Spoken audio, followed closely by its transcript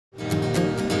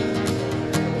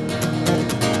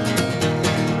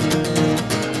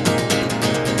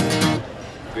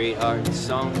Our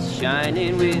sun's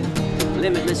shining with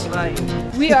limitless light.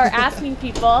 We are asking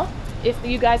people if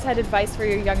you guys had advice for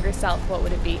your younger self, what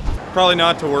would it be? Probably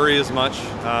not to worry as much.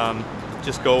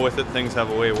 Just go with it. Things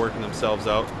have a way of working themselves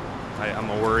out.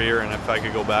 I'm a worrier, and if I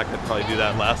could go back, I'd probably do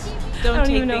that less. Don't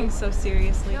take things so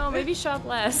seriously. No, maybe shop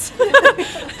less.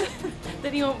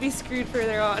 Then you won't be screwed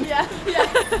further on. Yeah.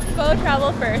 Go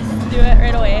travel first. Do it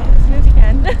right away, as soon as you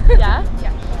can. Yeah?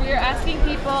 Yeah. We are asking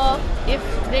people if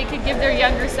they could give their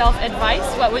younger self advice,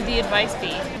 what would the advice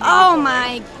be? Oh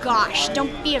my gosh,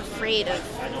 don't be afraid of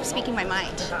speaking my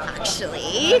mind,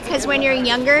 actually. Because when you're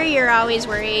younger, you're always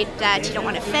worried that you don't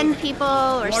want to offend people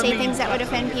or say things that would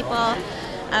offend people.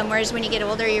 Whereas when you get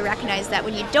older, you recognize that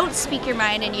when you don't speak your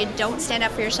mind and you don't stand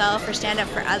up for yourself or stand up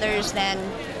for others, then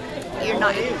you're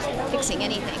not fixing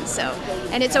anything. So,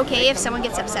 and it's okay if someone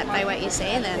gets upset by what you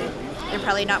say, then they're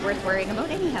probably not worth worrying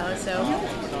about anyhow. So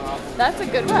that's a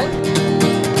good one.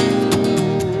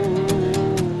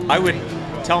 I would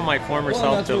tell my former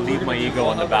self to leave my ego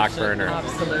on the back burner.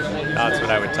 Absolutely. That's what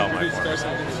I would tell my former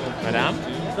self. Madame?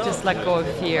 Just let go of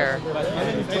fear.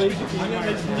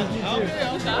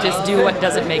 Just do what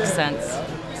doesn't make sense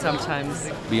sometimes.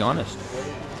 Be honest.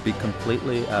 Be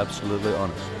completely, absolutely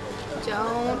honest.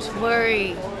 Don't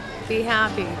worry. Be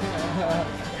happy.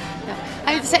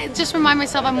 I'd say just remind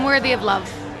myself I'm worthy of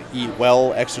love. Eat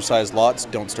well, exercise lots,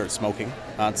 don't start smoking.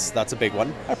 That's a big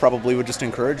one. I probably would just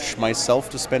encourage myself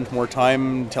to spend more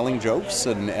time telling jokes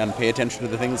and pay attention to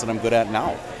the things that I'm good at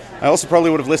now. I also probably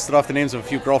would have listed off the names of a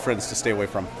few girlfriends to stay away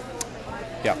from.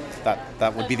 Yeah,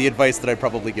 that would be the advice that I'd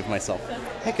probably give myself.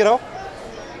 Hey, kiddo.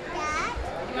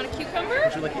 You want a cucumber?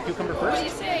 Would you like a cucumber first? What do you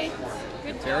say?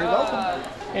 Good job. Very welcome.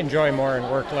 Enjoy more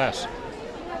and work less.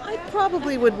 I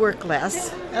probably would work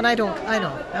less, and I don't.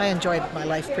 I enjoyed my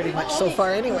life pretty much so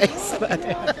far anyways.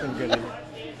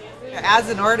 As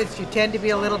an artist, you tend to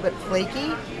be a little bit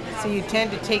flaky, so you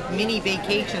tend to take mini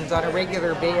vacations on a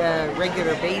regular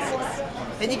basis.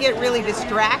 Then you get really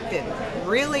distracted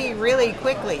really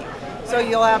quickly. So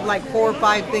you'll have like 4 or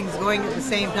 5 things going at the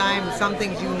same time, some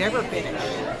things you never finish.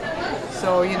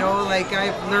 So, you know, like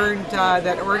I've learned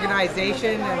that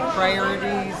organization and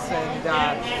priorities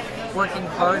and working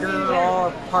harder are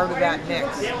all part of that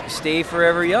mix. Stay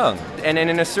forever young. And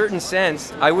in a certain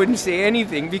sense, I wouldn't say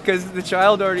anything because the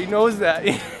child already knows that.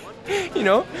 You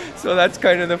know, so that's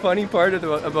kind of the funny part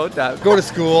about that. Go to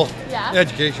school. Yeah.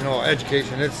 Education.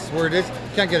 It's where it is.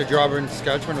 You can't get a job in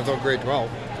Saskatchewan without grade 12.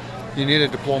 You need a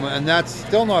diploma, and that's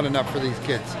still not enough for these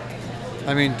kids.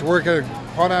 I mean, to work at a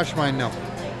potash mine, no.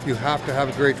 You have to have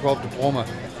a grade 12 diploma.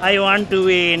 I want to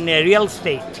be in a real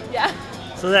estate. Yeah.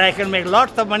 So that I can make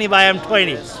lots of money by I'm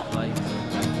 20s.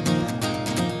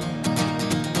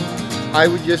 I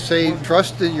would just say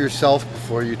trust in yourself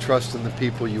before you trust in the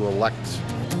people you elect.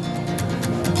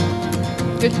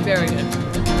 Good, very good.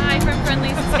 Hi from Friendly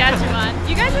Saskatchewan.